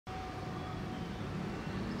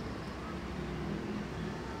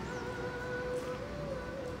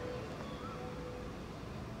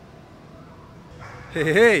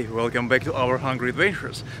Hey, welcome back to our Hungry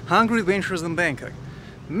Adventures. Hungry Adventures in Bangkok.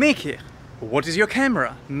 Mickey, what is your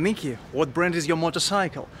camera? Mickey, what brand is your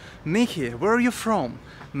motorcycle? Mickey, where are you from?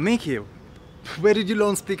 Mickey, where did you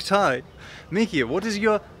learn to speak Thai? Mickey, what is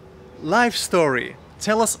your life story?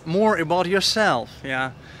 Tell us more about yourself.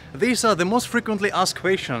 Yeah, these are the most frequently asked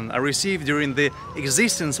questions I received during the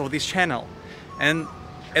existence of this channel. And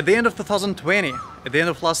at the end of 2020, at the end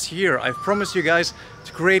of last year, I promised you guys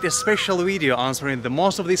to create a special video answering the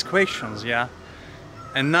most of these questions, yeah?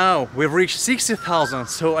 And now we've reached 60,000,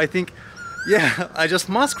 so I think, yeah, I just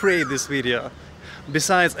must create this video.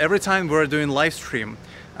 Besides, every time we're doing live stream,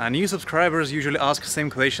 new subscribers usually ask the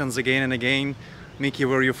same questions again and again. Mickey,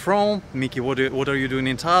 where are you from? Mickey, what are you doing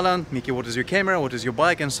in Thailand? Mickey, what is your camera? What is your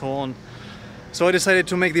bike? And so on. So I decided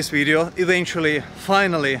to make this video, eventually,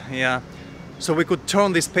 finally, yeah, so we could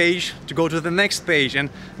turn this page to go to the next page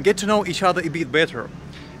and get to know each other a bit better.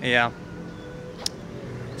 Yeah.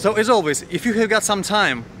 So as always, if you have got some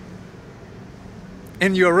time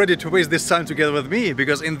and you are ready to waste this time together with me,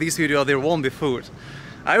 because in this video there won't be food,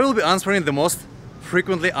 I will be answering the most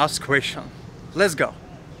frequently asked question. Let's go.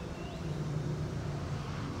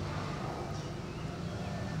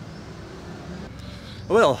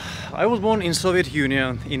 Well, I was born in Soviet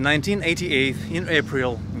Union in 1988 in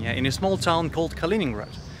April, yeah, in a small town called Kaliningrad.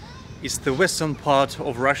 It's the western part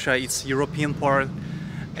of Russia, it's European part.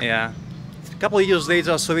 Yeah. A couple of years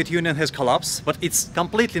later, Soviet Union has collapsed, but it's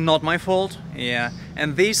completely not my fault. Yeah.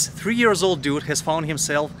 And this 3-year-old dude has found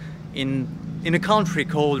himself in a country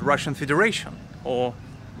called Russian Federation, or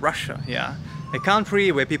Russia, yeah. A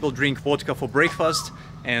country where people drink vodka for breakfast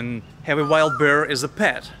and have a wild bear as a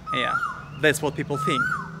pet, yeah. That's what people think.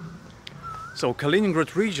 So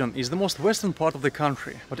Kaliningrad region is the most western part of the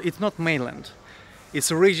country, but it's not mainland. It's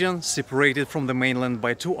a region separated from the mainland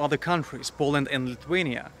by 2 other countries, Poland and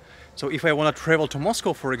Lithuania. So if I want to travel to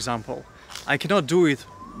Moscow, for example, I cannot do it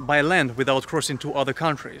by land without crossing 2 other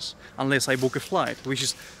countries, unless I book a flight, which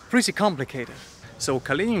is pretty complicated. So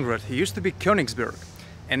Kaliningrad used to be Königsberg,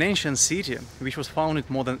 an ancient city which was founded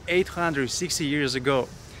more than 860 years ago.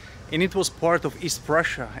 And it was part of East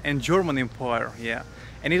Prussia and German Empire, yeah.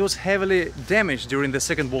 And it was heavily damaged during the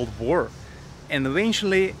Second World War and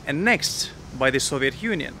eventually annexed by the Soviet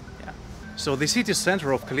Union, yeah. So the city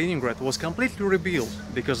center of Kaliningrad was completely rebuilt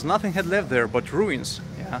because nothing had left there but ruins,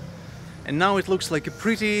 yeah. And now it looks like a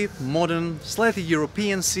pretty modern, slightly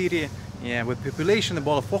European city, yeah, with population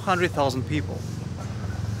about 400,000 people.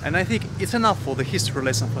 And I think it's enough for the history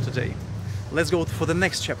lesson for today. Let's go for the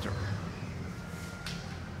next chapter.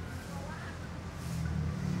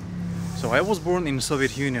 So I was born in the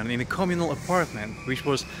Soviet Union in a communal apartment, which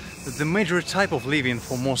was the major type of living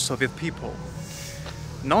for most Soviet people.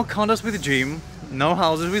 No condos with gym, no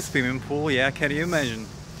houses with swimming pool, yeah, can you imagine?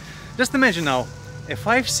 Just imagine now, a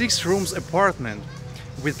 5-6 rooms apartment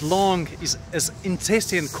with long as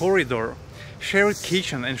intestine corridor, shared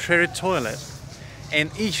kitchen and shared toilet.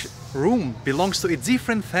 And each room belongs to a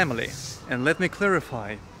different family. And let me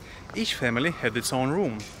clarify, each family had its own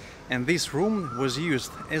room. And this room was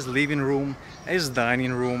used as living room, as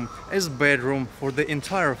dining room, as bedroom for the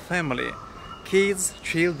entire family. Kids,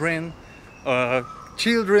 children,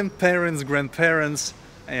 parents, grandparents,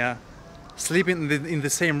 yeah, sleeping in the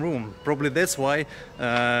same room. Probably that's why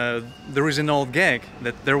there is an old gag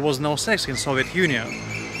that there was no sex in Soviet Union.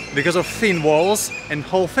 Because of thin walls and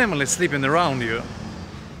whole family sleeping around you.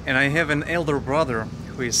 And I have an elder brother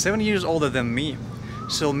who is 7 years older than me.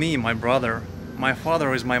 So me, my brother, my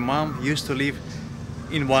father is my mom used to live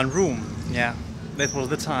in one room, yeah, that was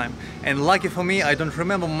the time. And lucky for me, I don't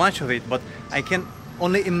remember much of it, but I can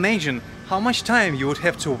only imagine how much time you would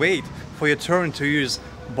have to wait for your turn to use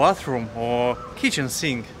bathroom or kitchen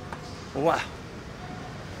sink. Wow.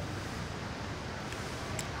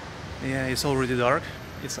 Yeah, it's already dark.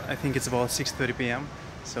 I think it's about 6:30 p.m.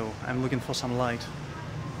 So I'm looking for some light.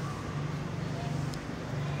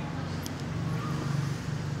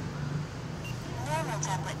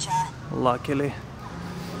 Luckily.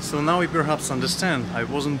 So now you perhaps understand, I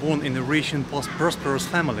wasn't born in a rich and prosperous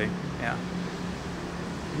family, yeah.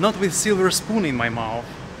 Not with silver spoon in my mouth,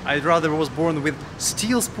 I rather was born with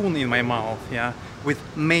steel spoon in my mouth, yeah, with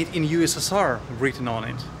made in USSR written on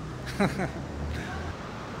it.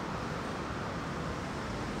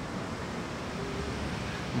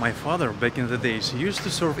 My father, back in the days, used to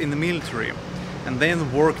serve in the military and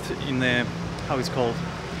then worked in a, how it's called,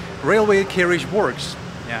 railway carriage works,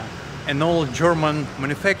 yeah, an old German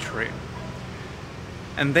manufactory.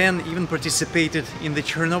 And then even participated in the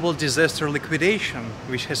Chernobyl disaster liquidation,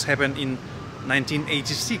 which has happened in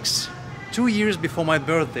 1986, 2 years before my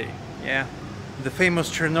birthday, yeah. the famous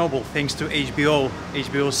Chernobyl, thanks to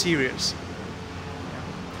HBO series.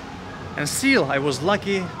 And still, I was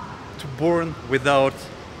lucky to born without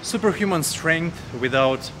superhuman strength,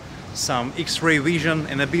 without some X-ray vision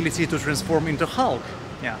and ability to transform into Hulk.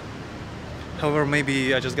 Yeah. However,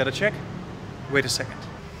 maybe I just gotta check. Wait a second.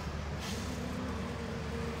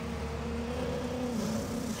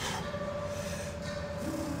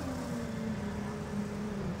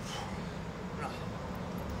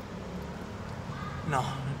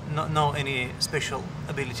 No any special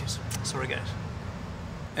abilities. Sorry guys.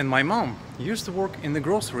 And my mom used to work in the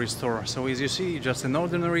grocery store, so as you see, just an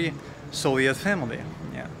ordinary Soviet family.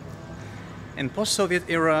 Yeah. And post-Soviet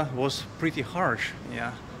era was pretty harsh.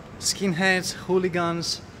 Yeah. Skinheads,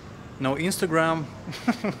 hooligans, no Instagram.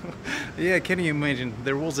 Yeah, can you imagine?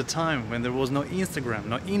 There was a time when there was no Instagram,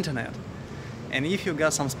 no internet. And if you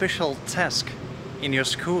got some special task in your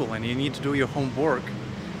school and you need to do your homework,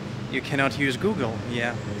 you cannot use Google.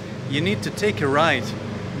 Yeah. You need to take a ride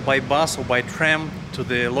by bus or by tram to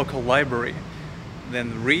the local library,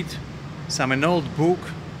 then read an old book,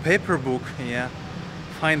 paper book, yeah,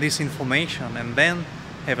 find this information, and then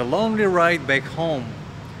have a lonely ride back home,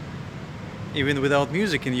 even without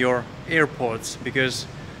music in your AirPods, because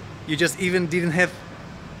you just even didn't have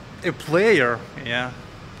a player. Yeah.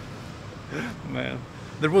 Man,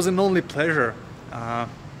 there was an only pleasure,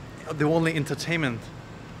 the only entertainment.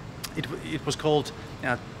 It was called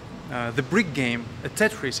the brick game, a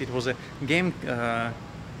Tetris. It was a game,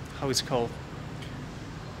 how it's called?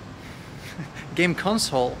 Game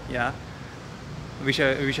console, yeah, which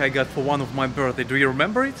I got for one of my birthday. Do you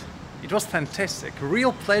remember it? It was fantastic,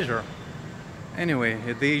 real pleasure. Anyway,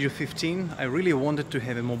 at the age of 15, I really wanted to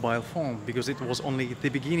have a mobile phone because it was only the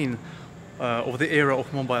beginning of the era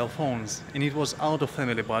of mobile phones, and it was out of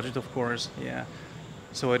family budget, of course. Yeah,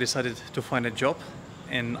 so I decided to find a job,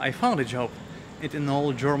 and I found a job at an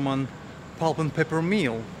old German pulp and paper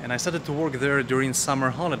mill, and I started to work there during summer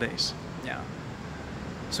holidays. Yeah.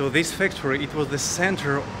 So this factory, it was the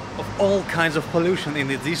center of all kinds of pollution in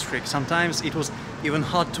the district. Sometimes it was even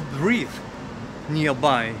hard to breathe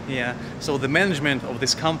nearby. Yeah. So the management of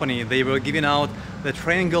this company, they were giving out the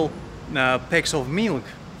triangle packs of milk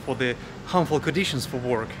for the harmful conditions for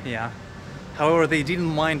work. Yeah. However, they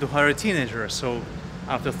didn't mind to hire a teenager. So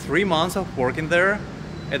after 3 months of working there,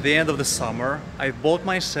 at the end of the summer, I bought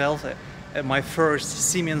myself my first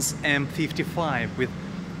Siemens M55 with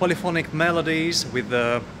polyphonic melodies, with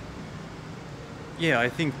I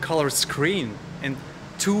think colored screen and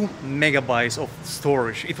 2 megabytes of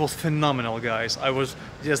storage. It was phenomenal, guys. I was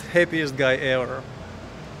just happiest guy ever.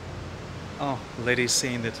 Oh, lady's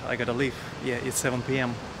saying that I gotta leave. Yeah, it's 7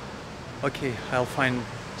 p.m. Okay, I'll find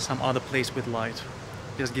some other place with light.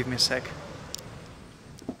 Just give me a sec.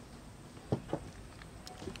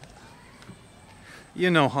 You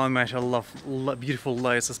know how much I love beautiful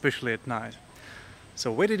lights, especially at night.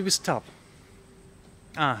 So where did we stop?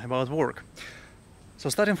 About work. So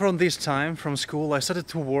starting from this time, from school, I started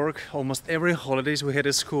to work almost every holidays we had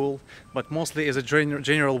at school, but mostly as a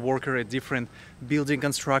general worker at different building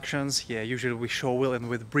constructions. Yeah, usually with shovel and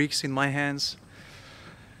with bricks in my hands.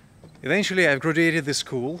 Eventually I graduated the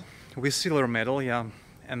school with silver medal, yeah,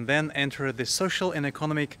 and then entered the social and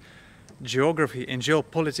economic geography and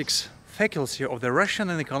geopolitics faculty of the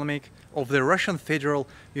Russian Federal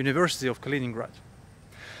University of Kaliningrad.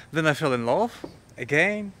 Then I fell in love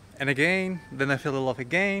again and again. Then I fell in love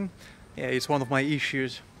again. Yeah, it's one of my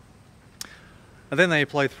issues. And then I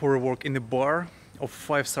applied for work in the bar of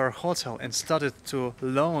 5-star hotel and started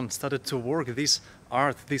to work this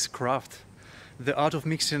art, this craft, the art of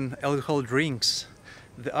mixing alcohol drinks,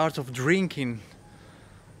 the art of drinking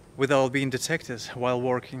without being detected while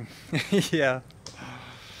working. Yeah.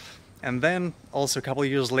 And then also a couple of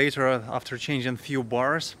years later, after changing a few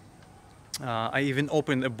bars, I even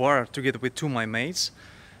opened a bar together with 2 of my mates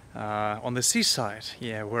on the seaside,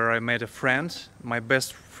 yeah, where I met a friend, my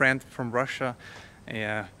best friend from Russia,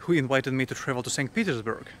 who invited me to travel to St.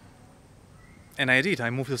 Petersburg. And I did. I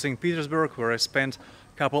moved to St. Petersburg, where I spent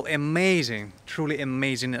a couple amazing, truly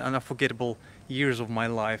amazing and unforgettable years of my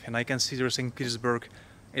life. And I consider St. Petersburg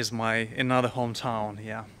as my another hometown,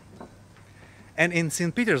 yeah. And in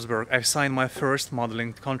St. Petersburg, I signed my first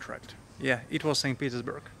modeling contract. Yeah, it was St.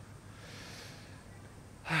 Petersburg.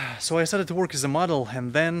 So I started to work as a model,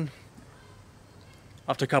 and then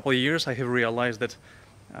after a couple of years, I have realized that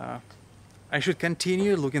I should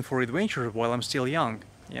continue looking for adventure while I'm still young.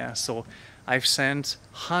 Yeah, so I've sent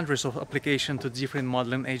hundreds of applications to different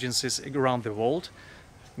modeling agencies around the world,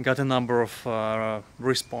 got a number of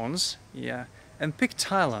response, yeah, and picked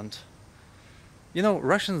Thailand. You know,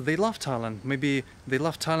 Russians, they love Thailand. Maybe they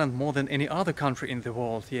love Thailand more than any other country in the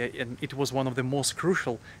world. Yeah, and it was one of the most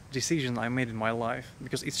crucial decisions I made in my life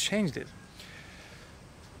because it's changed it.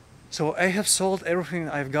 So I have sold everything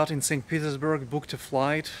I've got in St. Petersburg, booked a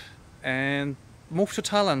flight, and moved to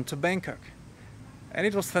Thailand, to Bangkok. And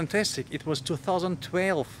it was fantastic. It was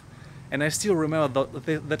 2012, and I still remember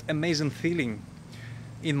that amazing feeling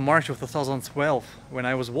in March of 2012 when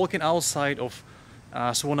I was walking outside of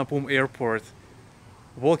Suvarnabhumi airport,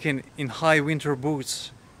 walking in high winter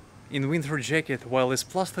boots, in winter jacket, while it's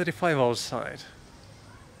plus 35 outside.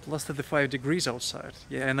 Plus 35 degrees outside.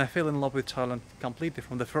 Yeah, and I fell in love with Thailand completely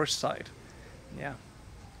from the first sight. Yeah.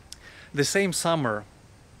 The same summer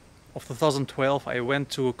of 2012, I went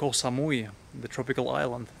to Koh Samui, the tropical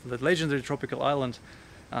island, the legendary tropical island,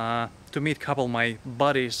 to meet a couple of my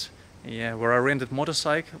buddies. Yeah, where I rented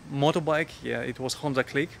motorbike. Yeah, it was Honda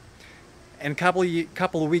Click. And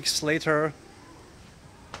couple of weeks later,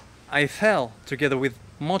 I fell together with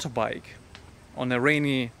motorbike on a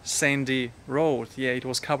rainy, sandy road. Yeah, it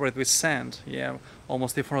was covered with sand. Yeah,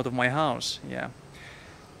 almost in front of my house. Yeah,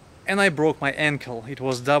 and I broke my ankle. It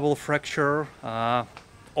was double fracture,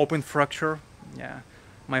 open fracture. Yeah,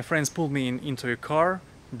 my friends pulled me into a car,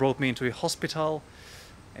 brought me into a hospital.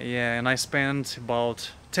 Yeah, and I spent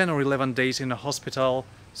about 10 or 11 days in a hospital,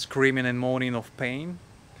 screaming and moaning of pain,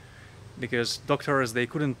 because doctors, they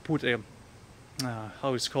couldn't put a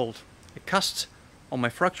how it's called, a cast on my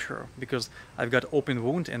fracture because I've got open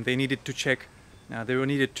wound, and they needed to check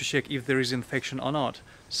if there is infection or not.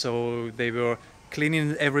 So they were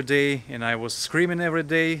cleaning every day, and I was screaming every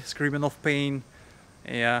day, screaming of pain.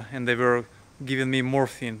 Yeah, and they were giving me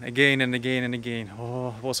morphine again and again and again.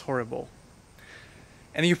 Oh, it was horrible.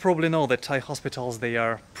 And you probably know that Thai hospitals, they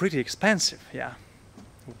are pretty expensive. Yeah,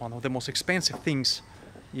 one of the most expensive things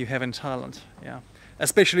you have in Thailand. Yeah,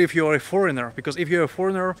 especially if you're a foreigner, because if you're a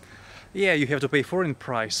foreigner, yeah, you have to pay foreign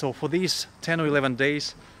price. So for these 10 or 11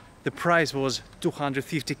 days, the price was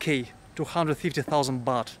 250k, 250,000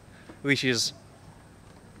 baht, which is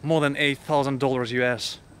more than $8,000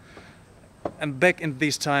 US. And back in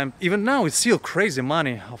this time, even now, it's still crazy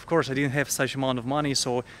money. Of course, I didn't have such amount of money,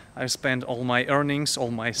 so I spent all my earnings, all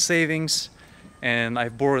my savings, and I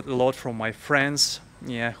borrowed a lot from my friends,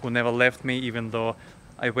 yeah, who never left me, even though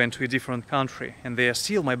I went to a different country, and they are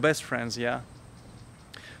still my best friends, yeah.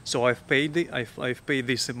 So I've paid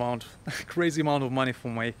this amount, crazy amount of money for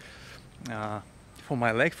my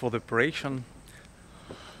leg, for the operation,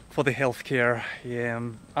 for the healthcare. Yeah.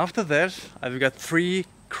 And after that, I've got 3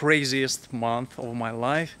 craziest months of my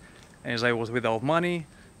life, as I was without money,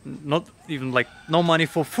 not even like no money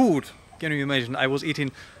for food. Can you imagine? I was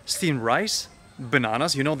eating steamed rice,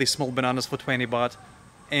 bananas, you know, these small bananas for 20 baht,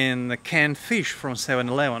 and canned fish from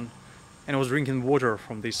 7-Eleven, and I was drinking water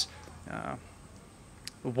from this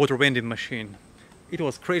water vending machine. It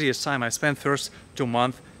was craziest time. I spent first 2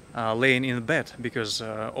 months laying in bed because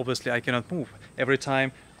obviously I cannot move. Every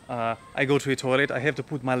time I go to the toilet, I have to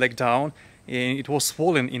put my leg down, and it was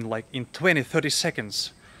swollen in 20-30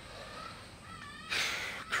 seconds.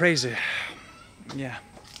 Crazy. Yeah.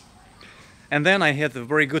 And then I had a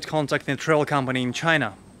very good contact in a travel company in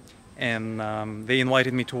China, and they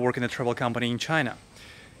invited me to work in a travel company in China.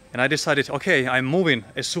 And I decided, okay, I'm moving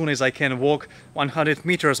as soon as I can walk 100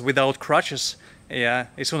 meters without crutches. Yeah,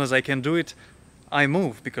 as soon as I can do it, I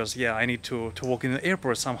move, because yeah, I need to walk in the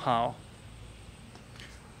airport somehow.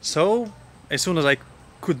 So as soon as I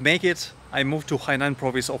could make it, I moved to Hainan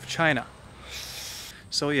province of China.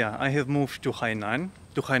 So yeah, I have moved to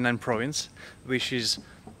Hainan province, which is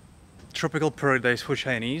tropical paradise for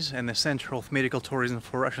Chinese and the center of medical tourism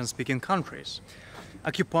for Russian-speaking countries.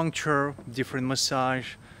 Acupuncture, different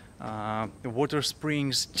massage, water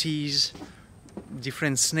springs, teas,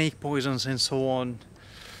 different snake poisons and so on.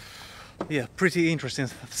 Yeah, pretty interesting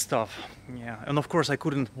stuff. Yeah, and of course I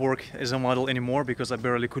couldn't work as a model anymore because I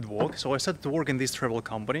barely could walk. So I started to work in this travel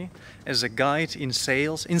company as a guide in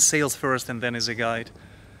sales first and then as a guide.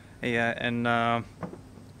 Yeah, and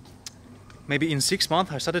maybe in 6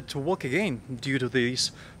 months I started to walk again due to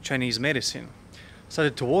this Chinese medicine.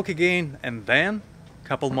 Started to walk again, and then a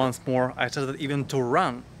couple months more I started even to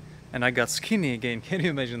run, and I got skinny again. Can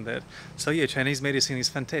you imagine that? So yeah, Chinese medicine is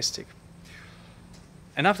fantastic.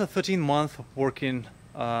 And after 13 months of working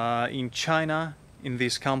in China in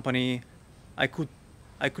this company, I could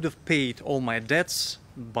have paid all my debts,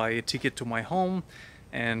 buy a ticket to my home,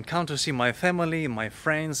 and come to see my family, my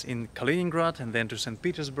friends in Kaliningrad, and then to St.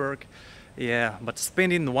 Petersburg. Yeah, but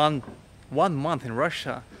spending one month in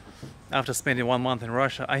Russia, after spending 1 month in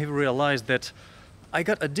Russia, I have realized that I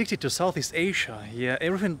got addicted to Southeast Asia. Yeah,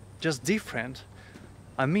 everything just different.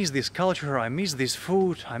 I miss this culture, I miss this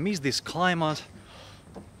food, I miss this climate.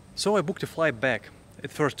 So I booked a flight back,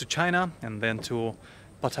 at first to China and then to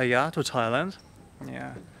Pattaya, to Thailand.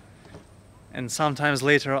 Yeah. And sometimes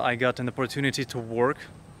later I got an opportunity to work,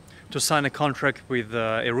 to sign a contract with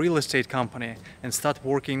a real estate company and start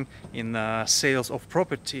working in sales of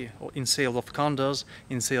property, or in sales of condos,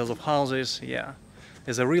 in sales of houses, yeah,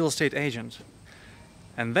 as a real estate agent.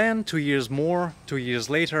 And then 2 years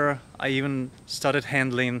later, I even started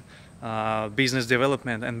handling business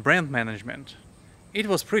development and brand management. It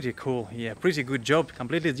was pretty cool, yeah, pretty good job,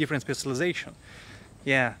 completely different specialization.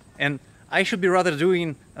 Yeah, and I should be rather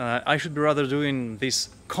doing these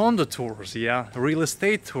condo tours, yeah, real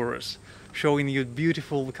estate tours, showing you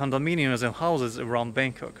beautiful condominiums and houses around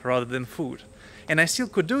Bangkok rather than food. And I still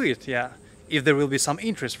could do it, yeah, if there will be some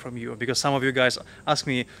interest from you, because some of you guys ask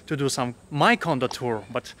me to do my condo tour,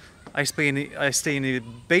 but I stay in a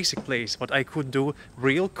basic place, but I could do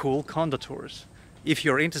real cool condo tours. If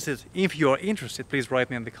you're interested, please write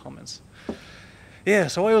me in the comments. Yeah,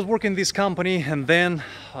 so I was working in this company, and then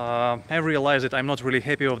I realized that I'm not really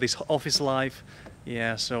happy with this office life.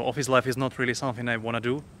 Yeah, so office life is not really something I want to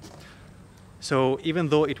do. So even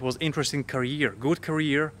though it was interesting career, good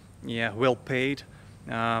career, yeah, well paid,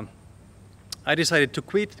 I decided to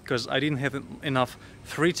quit because I didn't have enough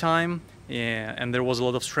free time, yeah, and there was a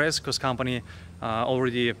lot of stress because company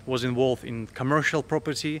already was involved in commercial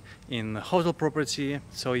property, in hotel property.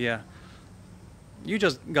 So yeah, you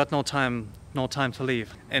just got no time to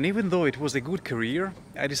live. And even though it was a good career,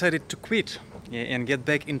 I decided to quit, yeah, and get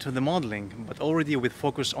back into the modeling, but already with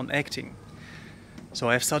focus on acting. So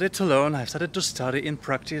I've started to learn, I've started to study and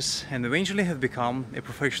practice, and eventually have become a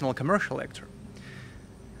professional commercial actor.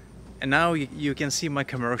 And now you can see my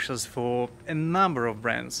commercials for a number of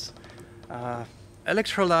brands.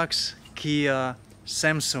 Electrolux, Kia,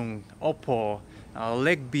 Samsung, Oppo,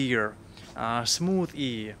 Leg Beer, Smooth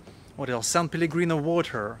E, what else? San Pellegrino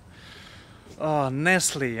Water,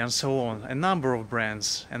 Nestle, and so on. A number of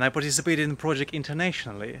brands. And I participated in the project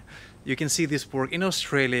internationally. You can see this work in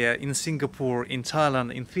Australia, in Singapore, in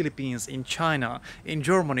Thailand, in Philippines, in China, in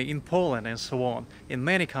Germany, in Poland, and so on, in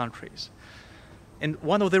many countries. And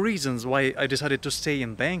one of the reasons why I decided to stay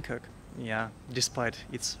in Bangkok, yeah, despite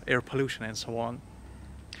its air pollution and so on,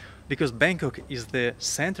 because Bangkok is the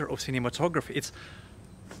center of cinematography. It's,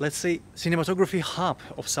 let's say, cinematography hub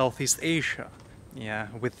of Southeast Asia, yeah,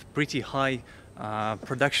 with pretty high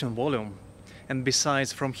production volume. And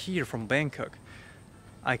besides, from here, from Bangkok,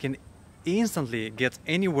 I can instantly get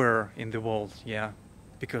anywhere in the world, yeah,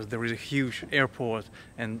 because there is a huge airport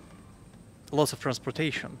and lots of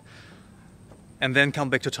transportation. And then come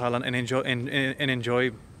back to Thailand and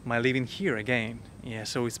enjoy my living here again. Yeah,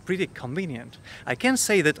 so it's pretty convenient. I can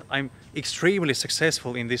say that I'm extremely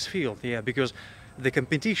successful in this field, yeah, because the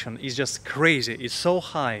competition is just crazy. It's so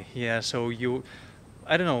high, yeah. So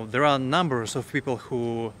I don't know, there are numbers of people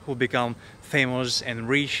who become famous and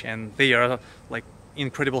rich, and they are like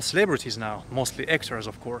incredible celebrities now, mostly actors,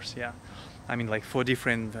 of course, yeah. I mean, like for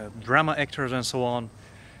different drama actors and so on.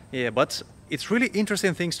 Yeah, but it's really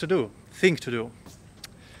interesting thing to do.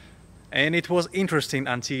 And it was interesting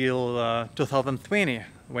until 2020,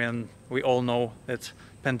 when we all know that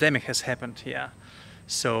pandemic has happened, yeah.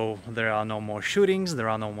 So there are no more shootings, there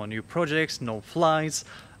are no more new projects, no flights,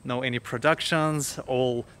 no any productions,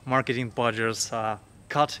 all marketing budgets are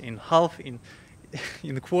cut in half,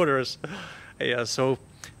 in quarters. Yeah, so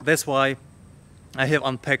that's why I have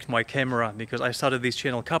unpacked my camera, because I started this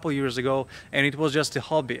channel a couple years ago and it was just a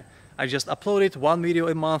hobby. I just uploaded 1 video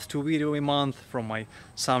a month, 2 videos a month from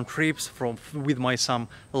some trips, with some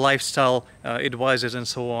lifestyle advisors and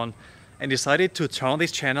so on, and decided to turn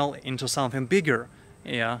this channel into something bigger,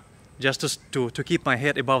 yeah, just to keep my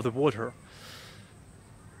head above the water.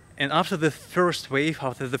 And after the first wave,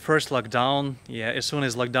 after the first lockdown, yeah, as soon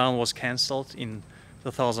as lockdown was cancelled in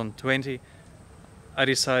 2020, I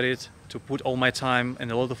decided to put all my time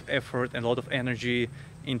and a lot of effort and a lot of energy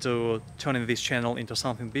into turning this channel into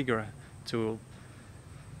something bigger, to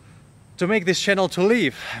make this channel to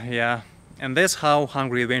live, yeah. And that's how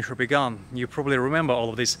Hungry Adventure began. You probably remember all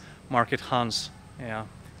of these market hunts, yeah.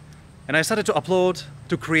 And I started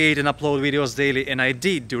to create and upload videos daily, and I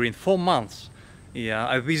did during 4 months. Yeah,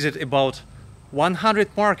 I visited about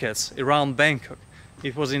 100 markets around Bangkok.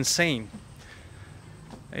 It was insane.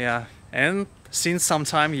 Yeah, and since some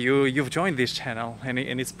time you've joined this channel, and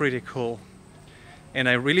it's pretty cool. And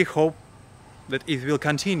I really hope that it will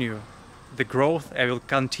continue the growth. I will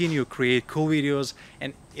continue create cool videos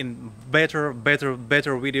and in better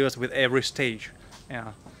videos with every stage.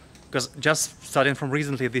 Yeah, because just starting from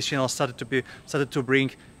recently, this channel started to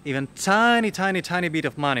bring even tiny bit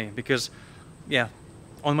of money, because yeah,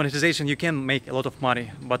 on monetization you can make a lot of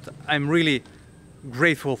money. But I'm really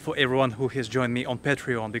grateful for everyone who has joined me on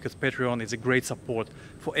Patreon, because Patreon is a great support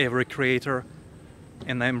for every creator,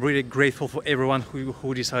 and I'm really grateful for everyone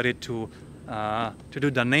who decided to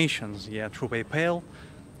do donations, yeah, through PayPal,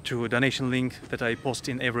 through a donation link that I post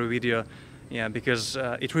in every video, yeah, because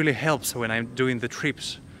it really helps when I'm doing the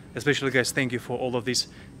trips. Especially, guys, thank you for all of this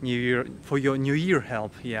your New Year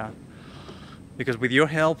help, yeah, because with your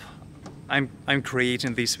help I'm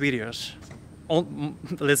creating these videos.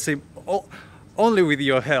 Let's say only with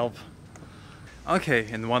your help. Okay,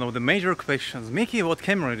 and one of the major questions, Mickey, what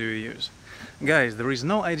camera do you use? Guys, there is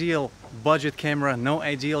no ideal budget camera, no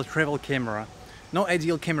ideal travel camera, no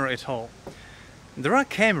ideal camera at all. There are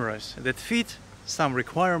cameras that fit some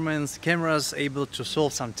requirements, cameras able to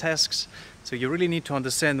solve some tasks, so you really need to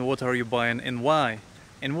understand what are you buying and why,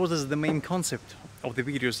 and what is the main concept of the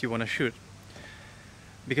videos you want to shoot.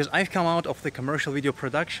 Because I've come out of the commercial video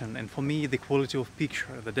production, and for me the quality of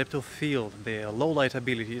picture, the depth of field, the low light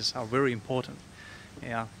abilities are very important.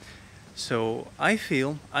 Yeah, so I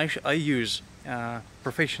feel I use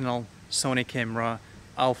professional Sony camera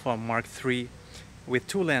Alpha Mark III with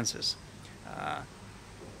two lenses,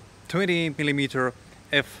 20mm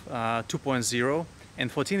f2.0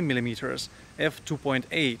 and 14mm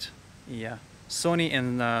f2.8. Yeah, Sony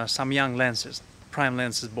and some young lenses, prime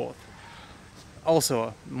lenses both.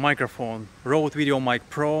 Also, microphone, Rode Video Mic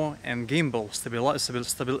Pro, and gimbal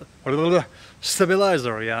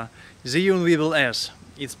stabilizer, yeah, Zhiyun Weeble S.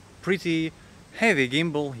 It's pretty heavy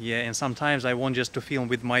gimbal, yeah, and sometimes I want just to film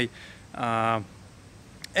with my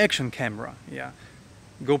action camera, yeah.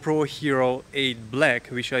 GoPro Hero 8 Black,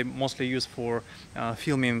 which I mostly use for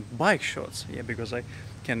filming bike shots, yeah, because I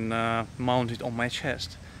can mount it on my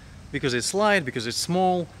chest. Because it's light, because it's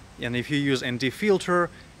small, and if you use ND filter,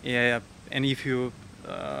 yeah, and if you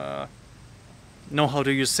know how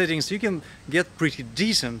to use settings, you can get pretty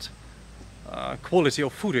decent quality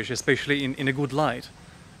of footage, especially in a good light.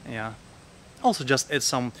 Yeah. Also, just add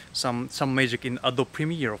some magic in Adobe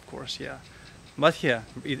Premiere, of course. Yeah. But yeah,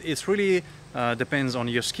 it's really depends on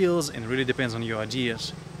your skills and really depends on your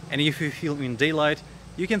ideas. And if you film in daylight,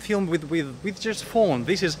 you can film with just phone.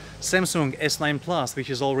 This is Samsung S9 Plus, which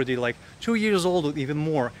is already like 2 years old or even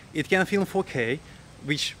more. It can film 4K,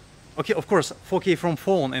 which, okay, of course, 4K from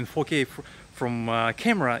phone and 4K from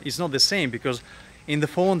camera is not the same, because in the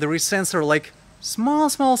phone there is sensor like small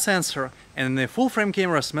sensor, and in the full frame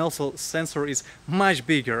camera sensor is much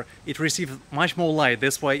bigger. It receives much more light,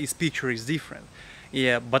 that's why its picture is different.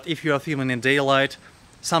 Yeah, but if you are filming in daylight,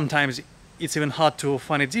 sometimes it's even hard to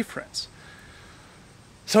find a difference.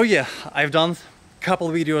 So yeah, I've done a couple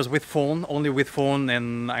videos with phone, only with phone,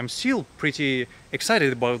 and I'm still pretty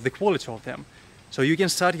excited about the quality of them. So you can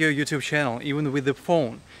start your YouTube channel even with the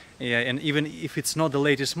phone, yeah, and even if it's not the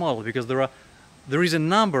latest model, because there are a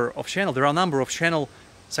number of channels,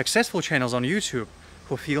 successful channels on YouTube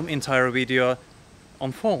who film entire video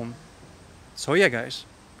on phone. So yeah, guys,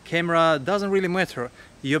 camera doesn't really matter.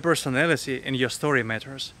 Your personality and your story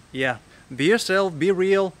matters. Yeah, be yourself, be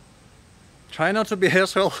real. Try not to be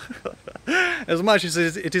asshole as much as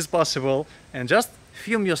it is possible, and just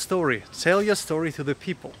film your story. Tell your story to the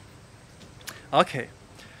people. Okay.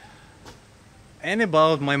 And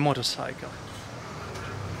about my motorcycle.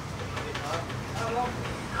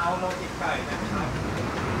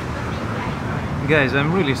 Guys,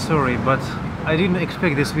 I'm really sorry, but I didn't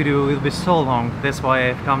expect this video will be so long. That's why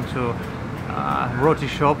I've come to roti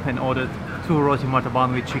shop and ordered 2 roti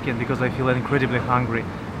mataban with chicken, because I feel incredibly hungry.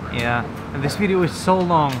 Yeah, and this video is so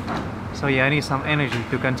long, so yeah, I need some energy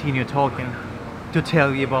to continue talking, to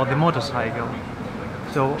tell you about the motorcycle.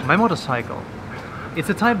 So my motorcycle, it's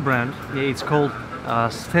a Thai brand. Yeah, it's called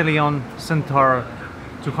Stallion Centaur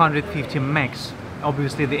 250 Max.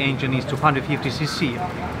 Obviously the engine is 250cc.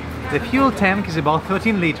 The fuel tank is about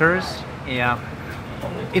 13 liters. Yeah,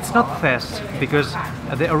 it's not fast, because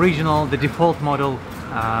the default model,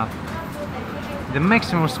 the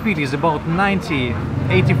maximum speed is about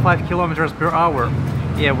 85 kilometers per hour.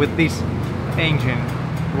 Yeah, with this engine.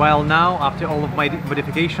 While now, after all of my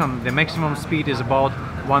modification, the maximum speed is about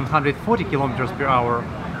 140 kilometers per hour.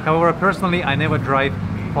 However, personally, I never drive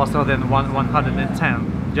faster than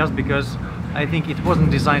 110, just because I think it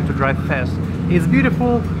wasn't designed to drive fast. It's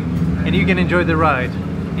beautiful, and you can enjoy the ride.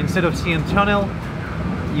 Instead of seeing tunnel,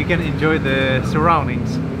 you can enjoy the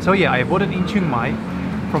surroundings. So yeah, I bought it in Chiang Mai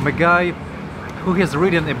from a guy who has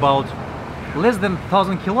ridden about less than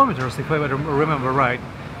 1,000 kilometers, if I remember right.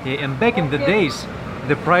 Yeah, and back in the days,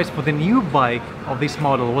 the price for the new bike of this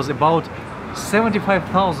model was about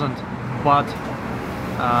 75,000, but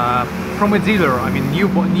from a dealer, I mean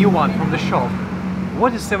new one from the shop.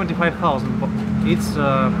 What is 75,000? It's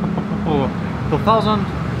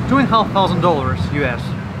 $2,500 US.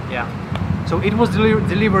 Yeah. So it was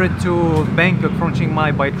delivered to Bangkok from Chiang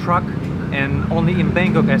Mai by truck, and only in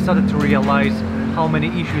Bangkok I started to realize how many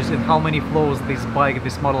issues and how many flaws this bike,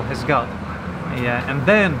 this model has got. Yeah, and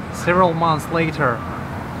then several months later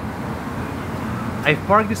I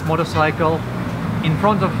parked this motorcycle in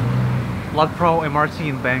front of Lat Phrao MRT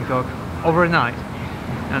in Bangkok overnight,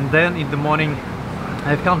 and then in the morning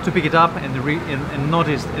I've come to pick it up and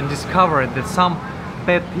noticed and discovered that some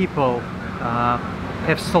bad people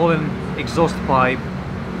have stolen exhaust pipe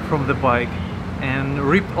from the bike and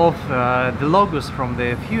ripped off the logos from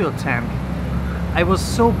the fuel tank. I was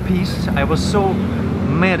so pissed, I was so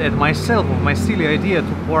mad at myself of my silly idea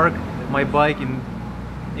to park my bike in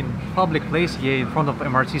public place here in front of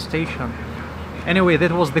MRT station. Anyway,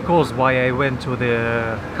 that was the cause why I went to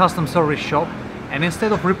the custom service shop, and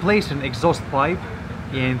instead of replacing exhaust pipe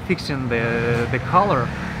and fixing the color,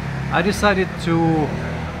 I decided to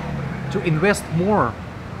invest more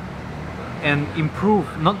and improve,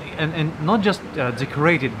 not just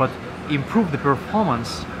decorate it, but improve the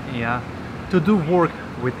performance. Yeah, to do work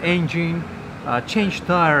with engine, change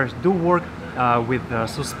tires, do work with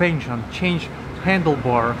suspension, change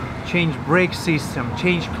handlebar, change brake system,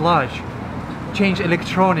 change clutch, change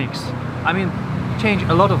electronics. I mean, change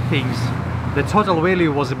a lot of things. The total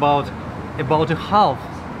value was about a half.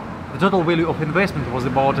 The total value of investment was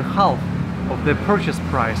about a half of the purchase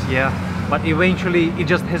price. Yeah, but eventually it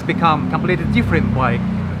just has become completely different bike.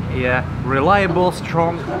 Yeah, reliable,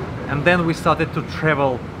 strong, and then we started to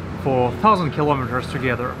travel for 1,000 kilometers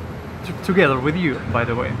together. Together with you, by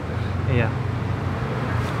the way. Yeah.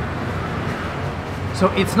 So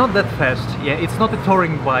it's not that fast. Yeah, it's not a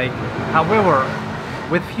touring bike. However,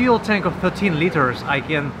 with fuel tank of 13 liters, I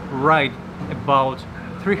can ride about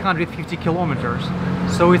 350 kilometers.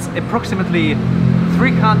 So it's approximately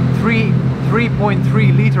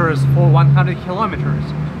 3.3 liters for 100 kilometers.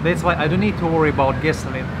 That's why I don't need to worry about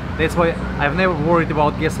gasoline. That's why I've never worried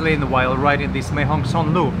about gasoline while riding this Mae Hong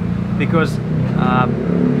Son loop, because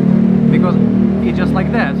it's just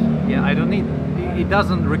like that. Yeah, I don't need. It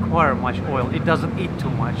doesn't require much oil. It doesn't eat too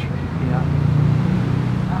much. Yeah,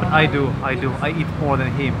 but I do. I eat more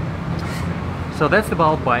than him. So that's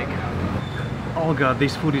about bike. Oh god,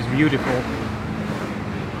 this food is beautiful.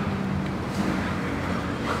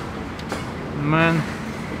 Man,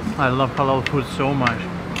 I love halal food so much.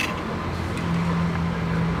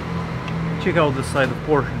 Check out the side of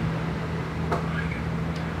portion.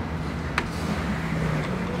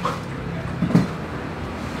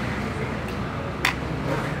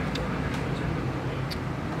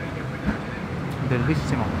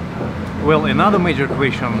 Bellissimo. Well, another major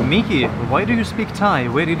question. Mickey, why do you speak Thai?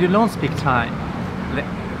 Where did you learn speak Thai?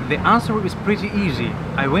 The answer is pretty easy.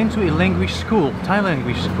 I went to a language school, Thai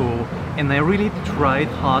language school, and I really tried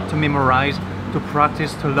hard to memorize, to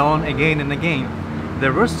practice, to learn again and again.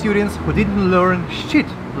 There were students who didn't learn shit,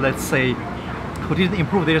 let's say, who didn't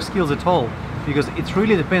improve their skills at all, because it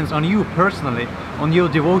really depends on you personally, on your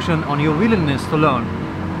devotion, on your willingness to learn.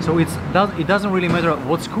 So it doesn't really matter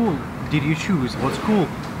what school did you choose, what school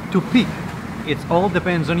to pick. It all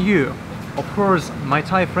depends on you. Of course, my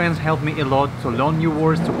Thai friends helped me a lot to learn new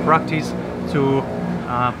words, to practice, to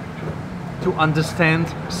understand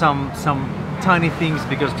some tiny things,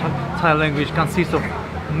 because Thai language consists of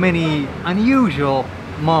many unusual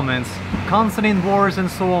moments, consonant words and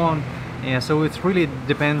so on. Yeah, so it really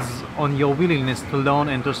depends on your willingness to learn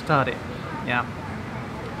and to study. Yeah.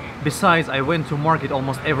 Besides, I went to market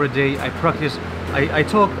almost every day. I practice.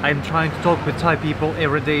 I'm trying to talk with Thai people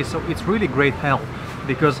every day, so it's really great help,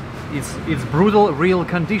 because it's brutal, real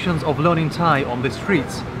conditions of learning Thai on the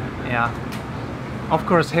streets. Yeah. Of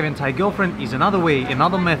course, having Thai girlfriend is another way,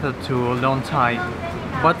 another method to learn Thai.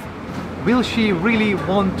 But will she really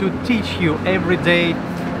want to teach you every day?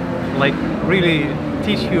 Like, really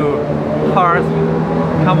teach you hard?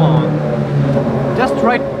 Come on. Just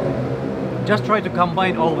try to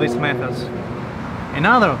combine all these methods.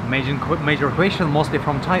 Another major question, mostly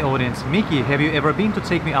from Thai audience. Mickey, have you ever been to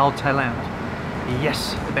Take Me Out Thailand?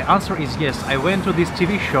 Yes, the answer is yes. I went to this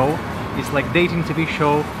TV show. It's like dating TV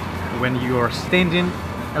show, when you are standing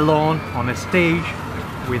alone on a stage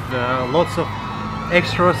with lots of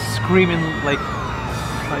extras screaming like,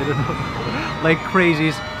 I don't know, like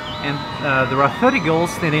crazies, and there are 30 girls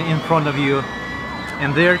standing in front of you,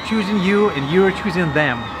 and they're choosing you and you're choosing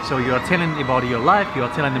them. So you are telling about your life, you are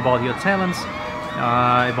telling about your talents,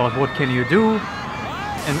 about what can you do,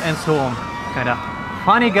 and so on. Kind of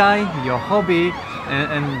funny guy, your hobby,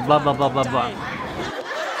 and blah blah blah blah blah.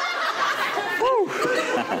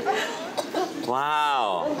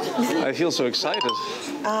 Wow. I feel so excited.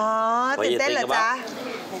 อ๋อตื่นเต้นเหรอจ๊ะ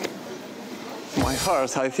My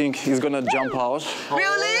heart, I think, is gonna jump out.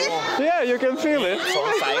 Really? Yeah, you can feel it. สง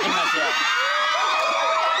สัยขึ้นมาเชียว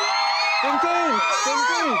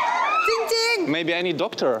จริง Maybe I need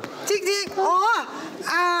doctor. ๆจริงๆอ๋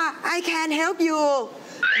อI can help you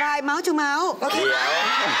by mouth to mouth โอเค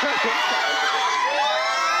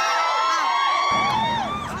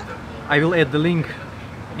I will add the link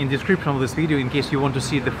in description of this video in case you want to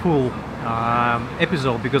see the full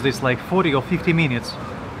episode because it's like 40 or 50 minutes.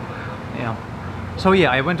 Yeah. So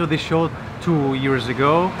yeah, I went to this show 2 years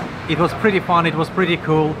ago. It was pretty fun, it was pretty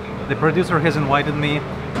cool. The producer has invited me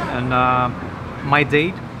and my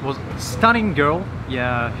date was a stunning girl.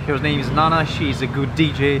 Yeah, her name is Nana, she's a good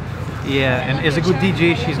DJ. Yeah, and as a good DJ,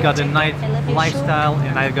 she's got a night lifestyle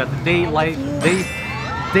and I've got the day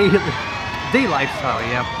lifestyle,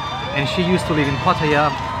 yeah. And she used to live in Pattaya,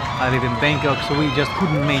 I live in Bangkok, so we just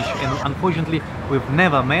couldn't match and unfortunately we've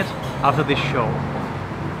never met after this show.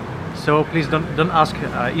 So please don't ask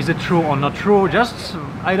is it true or not true, just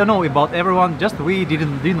I don't know about everyone, just we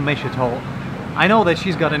didn't match at all. I know that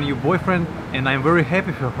she's got a new boyfriend and I'm very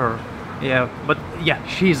happy for her. Yeah, but yeah,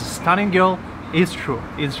 she's a stunning girl. It's true,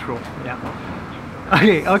 yeah.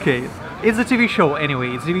 Okay, it's a TV show anyway,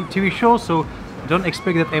 it's a TV show, so don't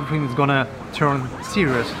expect that everything is gonna turn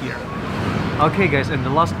serious here. Okay guys, and the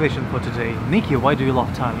last question for today. Mickey, why do you love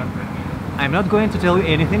Thailand? I'm not going to tell you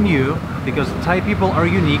anything new, because Thai people are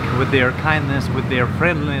unique with their kindness, with their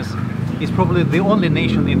friendliness. It's probably the only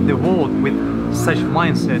nation in the world with such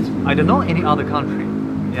mindset. I don't know any other country,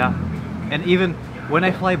 yeah. And even when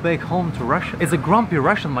I fly back home to Russia, as a grumpy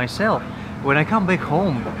Russian myself, when I come back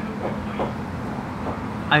home,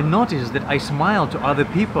 I notice that I smile to other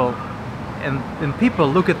people and people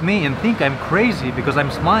look at me and think I'm crazy because I'm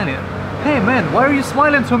smiling. Hey man, why are you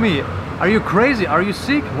smiling to me? Are you crazy? Are you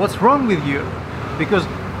sick? What's wrong with you? Because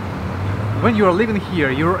when you are living here,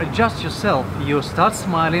 you adjust yourself, you start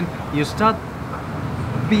smiling, you start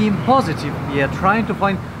being positive, yeah, trying to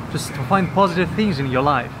find positive things in your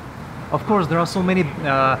life. Of course, there are so many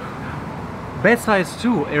bad sides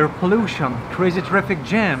too: air pollution, crazy traffic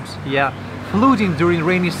jams, yeah, flooding during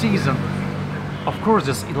rainy season. Of course,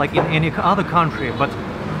 just like in any other country, but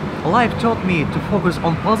life taught me to focus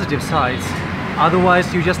on positive sides.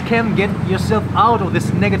 Otherwise, you just can't get yourself out of this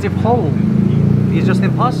negative hole. It's just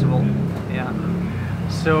impossible. Yeah.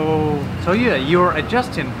 So yeah, you're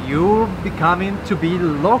adjusting. You're becoming to be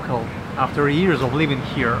local after years of living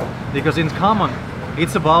here. Because in common,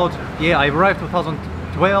 it's about, yeah, I arrived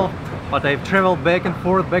 2012, but I've traveled back and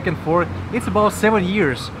forth. It's about 7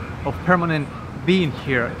 years of permanent being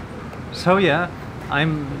here. So yeah,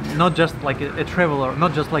 I'm not just like a traveler,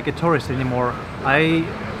 not just like a tourist anymore. I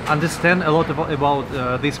understand a lot about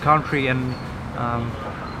this country and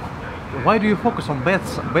why do you focus on bad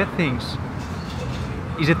things?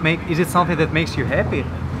 Is it something that makes you happy?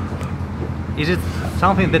 Is it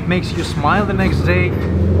something that makes you smile the next day?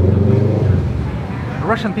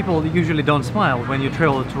 Russian people usually don't smile when you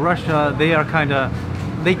travel to Russia. They are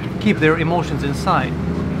they keep their emotions inside.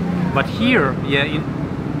 But here, yeah,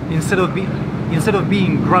 instead of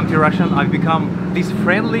being grumpy Russian, I've become this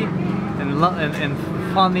friendly and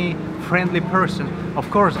funny, friendly person. Of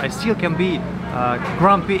course, I still can be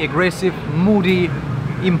grumpy, aggressive, moody,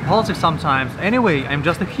 impulsive sometimes. Anyway, I'm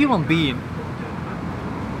just a human being.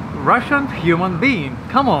 Russian human being,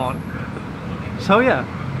 come on. So yeah,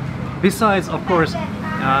 besides, of course,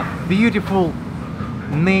 beautiful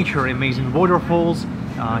nature, amazing waterfalls,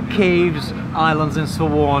 caves, islands and so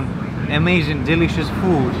on, amazing delicious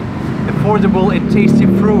food, affordable and tasty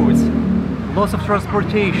fruits, lots of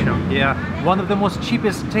transportation, yeah, one of the most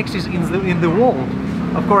cheapest taxis in the world.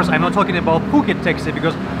 Of course, I'm not talking about Phuket taxi,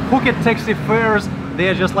 because Phuket taxi fares, they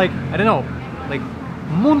are just like, I don't know, like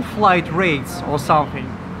moon flight rates or something.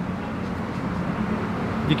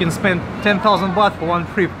 You can spend 10,000 baht for one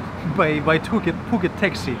trip by Phuket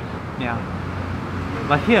taxi, yeah.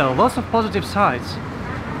 But here, lots of positive sides.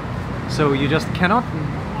 So you just cannot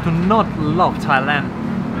not love Thailand.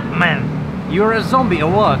 Man, you're a zombie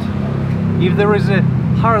or what? If there is a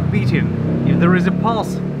heart beating, if there is a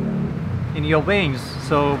pulse in your veins,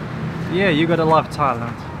 so yeah, you gotta love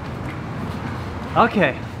Thailand.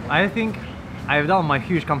 Okay, I think I've done my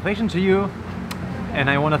huge confession to you, and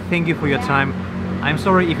I want to thank you for your time. I'm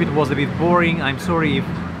sorry if it was a bit boring. I'm sorry if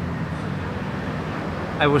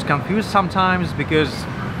I was confused sometimes, because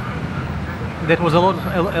that was a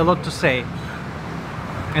lot to say.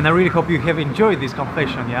 And I really hope you have enjoyed this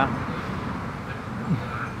confession, yeah?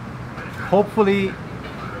 Hopefully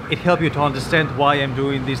it helped you to understand why I'm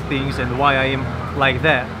doing these things and why I am like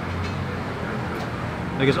that.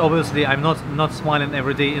 because obviously I'm not smiling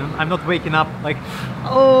every day, and I'm not waking up like,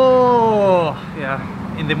 oh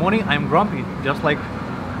yeah, in the morning I'm grumpy, just like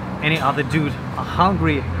any other dude, a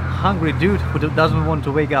hungry dude who doesn't want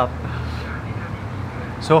to wake up.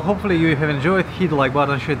 So hopefully you have enjoyed. Hit the like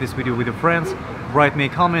button, share this video with your friends, write me a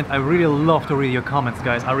comment. I really love to read your comments,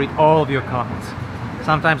 guys. I read all of your comments.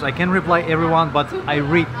 Sometimes I can't reply everyone, but I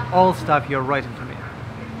read all stuff you're writing to me.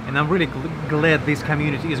 And I'm really glad this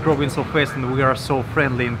community is growing so fast and we are so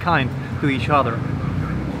friendly and kind to each other.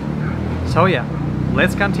 So yeah,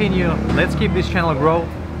 let's continue. Let's keep this channel grow.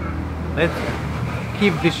 Let's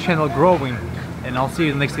keep this channel growing. And I'll see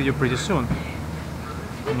you in the next video pretty soon.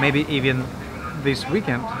 Maybe even this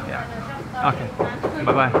weekend. Yeah. Okay.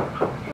 Bye-bye.